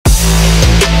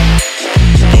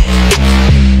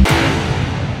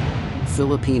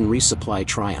Philippine Resupply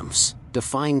triumphs,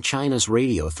 defying China's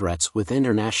radio threats with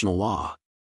international law.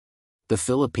 The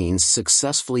Philippines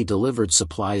successfully delivered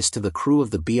supplies to the crew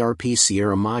of the BRP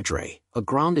Sierra Madre, a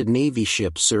grounded Navy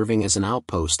ship serving as an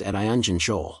outpost at Ayungin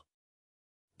Shoal.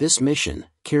 This mission,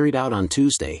 carried out on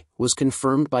Tuesday, was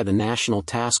confirmed by the National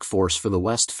Task Force for the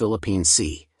West Philippine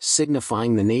Sea,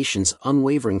 signifying the nation's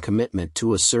unwavering commitment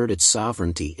to assert its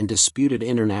sovereignty in disputed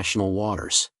international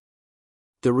waters.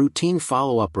 The routine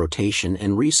follow-up rotation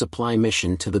and resupply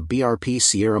mission to the BRP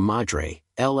Sierra Madre,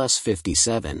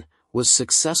 LS-57, was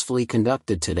successfully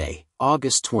conducted today,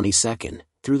 August 22,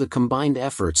 through the combined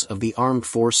efforts of the Armed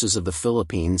Forces of the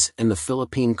Philippines and the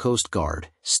Philippine Coast Guard,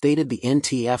 stated the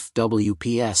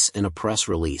NTFWPS in a press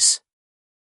release.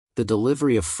 The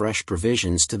delivery of fresh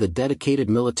provisions to the dedicated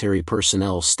military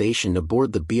personnel stationed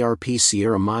aboard the BRP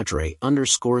Sierra Madre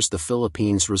underscores the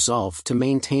Philippines' resolve to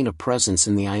maintain a presence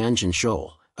in the Ayungin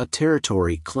Shoal, a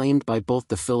territory claimed by both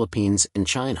the Philippines and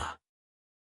China.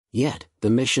 Yet, the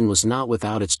mission was not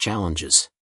without its challenges.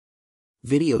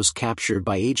 Videos captured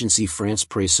by agency France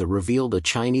Presse revealed a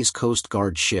Chinese Coast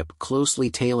Guard ship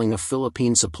closely tailing a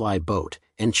Philippine supply boat,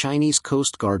 and Chinese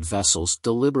Coast Guard vessels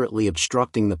deliberately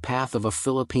obstructing the path of a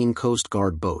Philippine Coast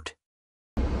Guard boat.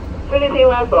 Philippine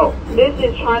vessel. This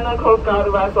is China Coast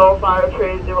Guard vessel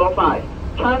 5305.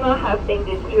 China has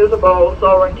indisputable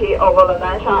sovereignty over the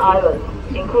Nansha Islands,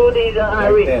 including the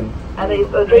Irene, and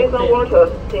its adjacent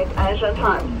waters since ancient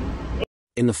times.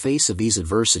 In the face of these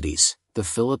adversities, the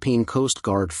Philippine Coast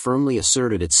Guard firmly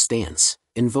asserted its stance,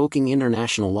 invoking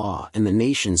international law and the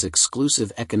nation's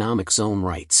exclusive economic zone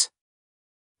rights.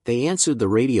 They answered the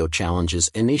radio challenges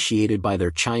initiated by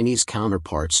their Chinese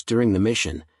counterparts during the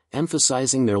mission,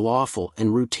 emphasizing their lawful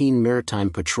and routine maritime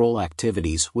patrol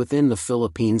activities within the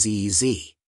Philippines'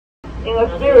 EEZ. In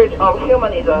a spirit of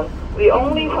humanism, we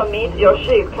only permit your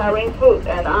ship carrying food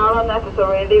and other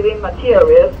necessary living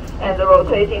materials and the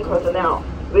rotating personnel,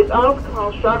 without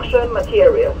construction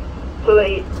materials, to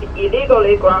the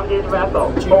illegally grounded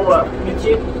vessel. Over.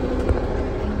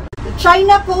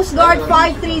 China Coast Guard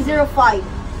 5305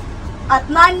 at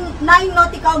 9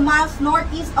 nautical miles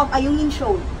northeast of Ayungin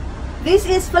Shoal. This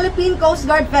is Philippine Coast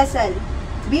Guard vessel,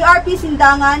 BRP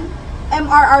Sindangan,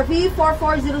 MRRV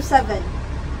 4407.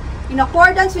 In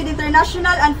accordance with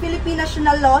international and Philippine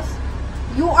national laws,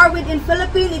 you are within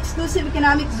Philippine Exclusive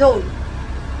Economic Zone.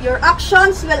 Your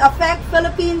actions will affect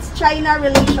Philippines-China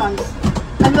relations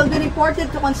and will be reported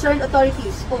to concerned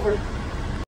authorities. Over.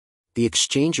 The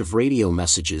exchange of radio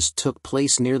messages took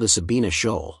place near the Sabina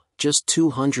Shoal, just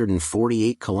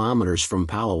 248 kilometers from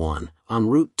Palawan, en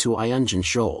route to Ayungin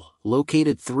Shoal,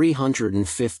 located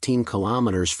 315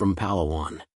 kilometers from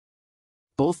Palawan.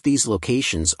 Both these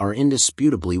locations are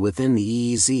indisputably within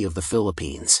the EEZ of the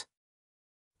Philippines.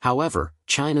 However,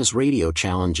 China's radio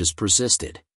challenges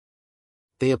persisted.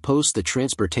 They opposed the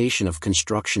transportation of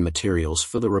construction materials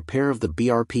for the repair of the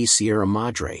BRP Sierra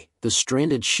Madre, the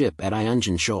stranded ship at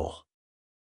Ayungin Shoal.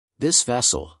 This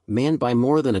vessel, manned by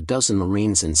more than a dozen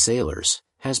Marines and sailors,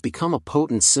 has become a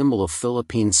potent symbol of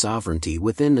Philippine sovereignty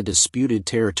within the disputed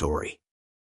territory.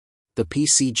 The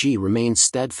PCG remained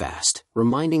steadfast,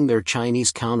 reminding their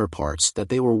Chinese counterparts that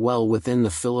they were well within the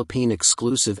Philippine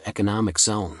Exclusive Economic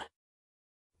Zone.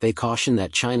 They cautioned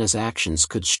that China's actions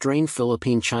could strain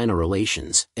Philippine-China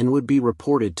relations and would be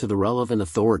reported to the relevant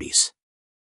authorities.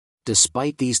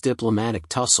 Despite these diplomatic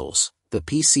tussles, the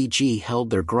PCG held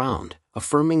their ground,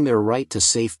 affirming their right to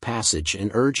safe passage and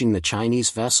urging the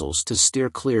Chinese vessels to steer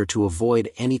clear to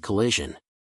avoid any collision.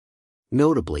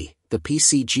 Notably, the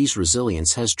PCG's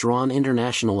resilience has drawn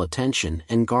international attention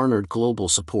and garnered global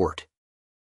support.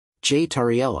 Jay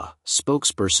Tariella,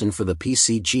 spokesperson for the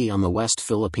PCG on the West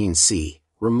Philippine Sea,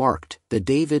 remarked, "The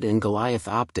David and Goliath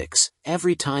optics,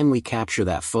 every time we capture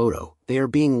that photo, they are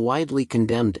being widely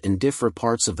condemned in different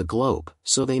parts of the globe,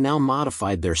 so they now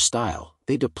modified their style,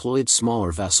 they deployed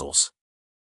smaller vessels."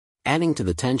 Adding to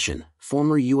the tension,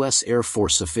 former U.S. Air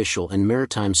Force official and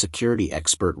maritime security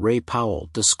expert Ray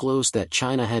Powell disclosed that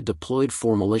China had deployed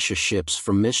 4 militia ships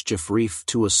from Mischief Reef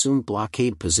to assume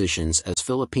blockade positions as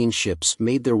Philippine ships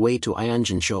made their way to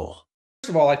Ayungin Shoal. First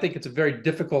of all, I think it's a very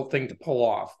difficult thing to pull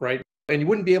off, right? And you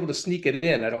wouldn't be able to sneak it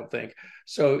in, I don't think.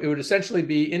 So it would essentially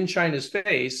be in China's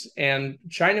face, and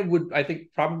China would, I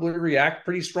think, probably react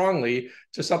pretty strongly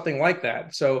to something like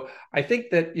that. So I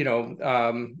think that,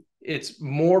 it's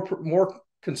more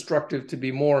constructive to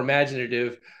be more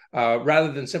imaginative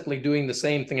rather than simply doing the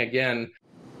same thing again.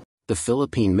 The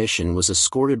Philippine mission was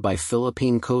escorted by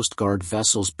Philippine Coast Guard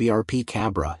vessels BRP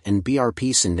Cabra and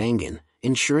BRP Sindangan,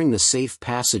 ensuring the safe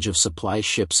passage of supply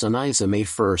ships Aniza May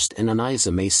 1st and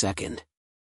Aniza May 2nd.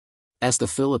 As the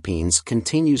Philippines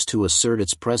continues to assert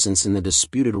its presence in the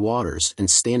disputed waters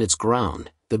and stand its ground,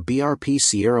 the BRP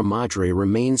Sierra Madre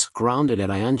remains grounded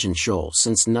at Ayungin Shoal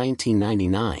since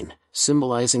 1999,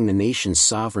 symbolizing the nation's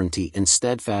sovereignty and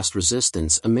steadfast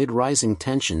resistance amid rising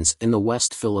tensions in the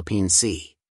West Philippine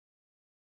Sea.